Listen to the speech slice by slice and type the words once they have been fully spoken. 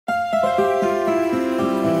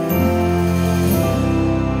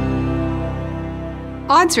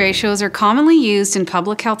Odds ratios are commonly used in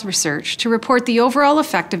public health research to report the overall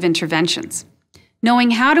effect of interventions.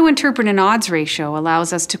 Knowing how to interpret an odds ratio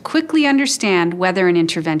allows us to quickly understand whether an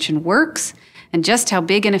intervention works and just how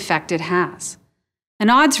big an effect it has. An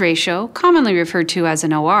odds ratio, commonly referred to as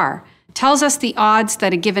an OR, tells us the odds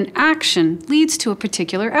that a given action leads to a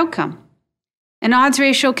particular outcome. An odds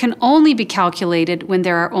ratio can only be calculated when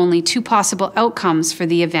there are only two possible outcomes for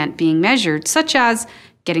the event being measured, such as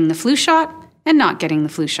getting the flu shot and not getting the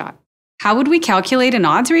flu shot. How would we calculate an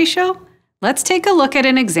odds ratio? Let's take a look at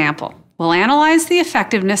an example. We'll analyze the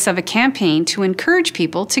effectiveness of a campaign to encourage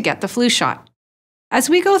people to get the flu shot.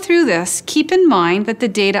 As we go through this, keep in mind that the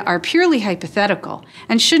data are purely hypothetical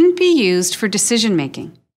and shouldn't be used for decision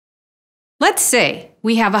making. Let's say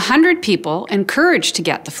we have 100 people encouraged to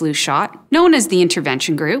get the flu shot, known as the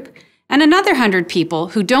intervention group, and another 100 people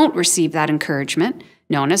who don't receive that encouragement,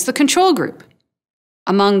 known as the control group.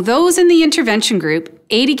 Among those in the intervention group,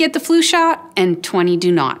 80 get the flu shot and 20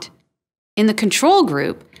 do not. In the control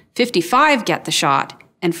group, 55 get the shot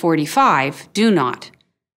and 45 do not.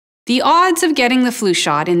 The odds of getting the flu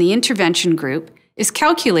shot in the intervention group is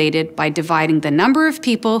calculated by dividing the number of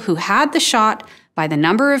people who had the shot by the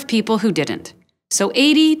number of people who didn't. So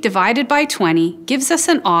 80 divided by 20 gives us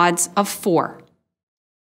an odds of 4.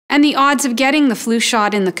 And the odds of getting the flu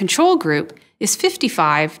shot in the control group is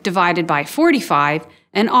 55 divided by 45,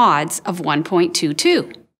 an odds of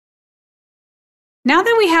 1.22. Now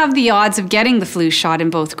that we have the odds of getting the flu shot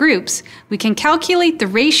in both groups, we can calculate the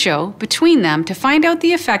ratio between them to find out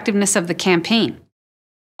the effectiveness of the campaign.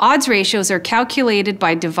 Odds ratios are calculated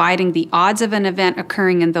by dividing the odds of an event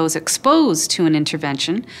occurring in those exposed to an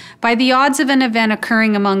intervention by the odds of an event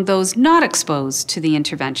occurring among those not exposed to the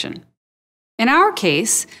intervention. In our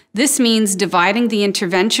case, this means dividing the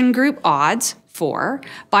intervention group odds, 4,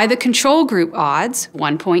 by the control group odds,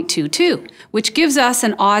 1.22, which gives us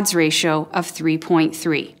an odds ratio of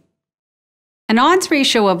 3.3. An odds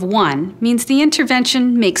ratio of 1 means the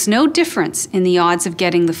intervention makes no difference in the odds of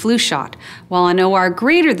getting the flu shot, while an OR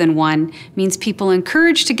greater than 1 means people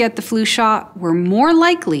encouraged to get the flu shot were more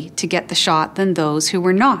likely to get the shot than those who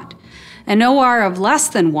were not. An OR of less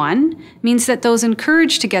than 1 means that those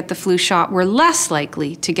encouraged to get the flu shot were less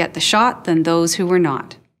likely to get the shot than those who were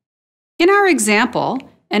not. In our example,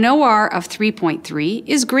 an OR of 3.3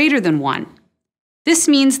 is greater than 1. This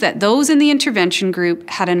means that those in the intervention group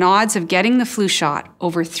had an odds of getting the flu shot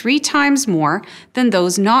over 3 times more than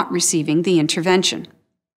those not receiving the intervention.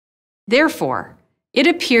 Therefore, it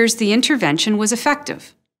appears the intervention was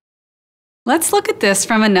effective. Let's look at this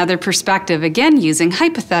from another perspective, again using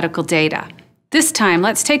hypothetical data. This time,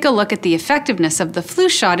 let's take a look at the effectiveness of the flu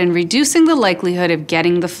shot in reducing the likelihood of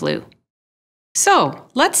getting the flu. So,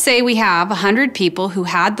 let's say we have 100 people who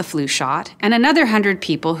had the flu shot and another 100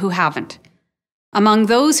 people who haven't. Among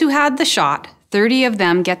those who had the shot, 30 of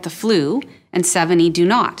them get the flu and 70 do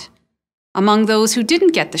not. Among those who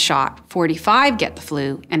didn't get the shot, 45 get the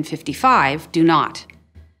flu and 55 do not.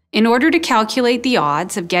 In order to calculate the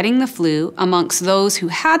odds of getting the flu amongst those who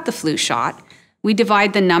had the flu shot, we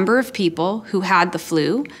divide the number of people who had the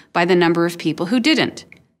flu by the number of people who didn't.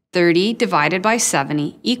 30 divided by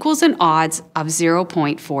 70 equals an odds of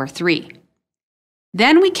 0.43.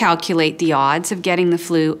 Then we calculate the odds of getting the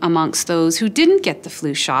flu amongst those who didn't get the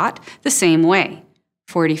flu shot the same way.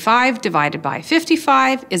 45 divided by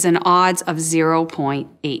 55 is an odds of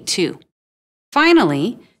 0.82.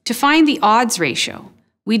 Finally, to find the odds ratio,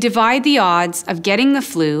 we divide the odds of getting the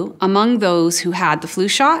flu among those who had the flu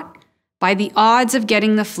shot by the odds of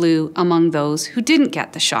getting the flu among those who didn't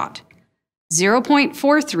get the shot.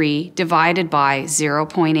 0.43 divided by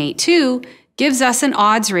 0.82 gives us an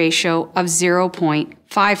odds ratio of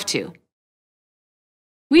 0.52.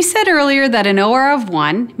 We said earlier that an OR of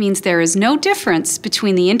 1 means there is no difference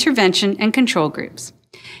between the intervention and control groups.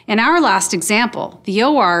 In our last example, the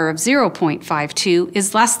OR of 0.52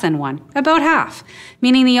 is less than 1, about half,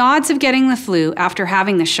 meaning the odds of getting the flu after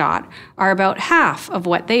having the shot are about half of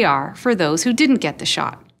what they are for those who didn't get the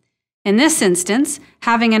shot. In this instance,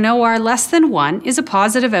 having an OR less than 1 is a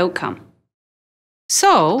positive outcome.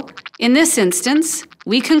 So, in this instance,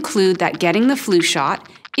 we conclude that getting the flu shot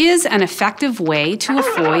is an effective way to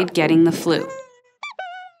avoid getting the flu.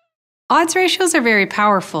 Odds ratios are very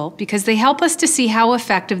powerful because they help us to see how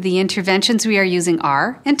effective the interventions we are using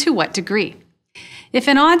are and to what degree. If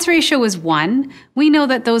an odds ratio is 1, we know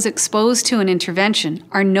that those exposed to an intervention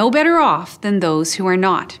are no better off than those who are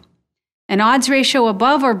not. An odds ratio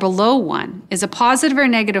above or below 1 is a positive or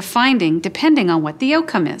negative finding depending on what the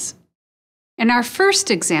outcome is. In our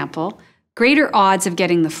first example, greater odds of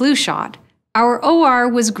getting the flu shot, our OR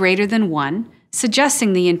was greater than 1,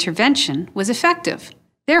 suggesting the intervention was effective.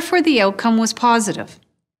 Therefore, the outcome was positive.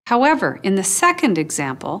 However, in the second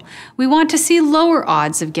example, we want to see lower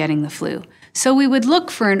odds of getting the flu, so we would look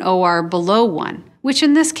for an OR below 1, which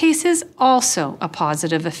in this case is also a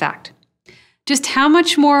positive effect. Just how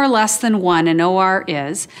much more or less than 1 an OR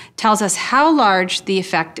is tells us how large the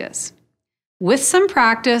effect is. With some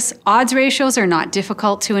practice, odds ratios are not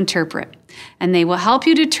difficult to interpret, and they will help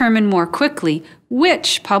you determine more quickly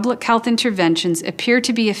which public health interventions appear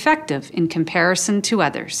to be effective in comparison to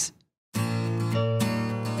others.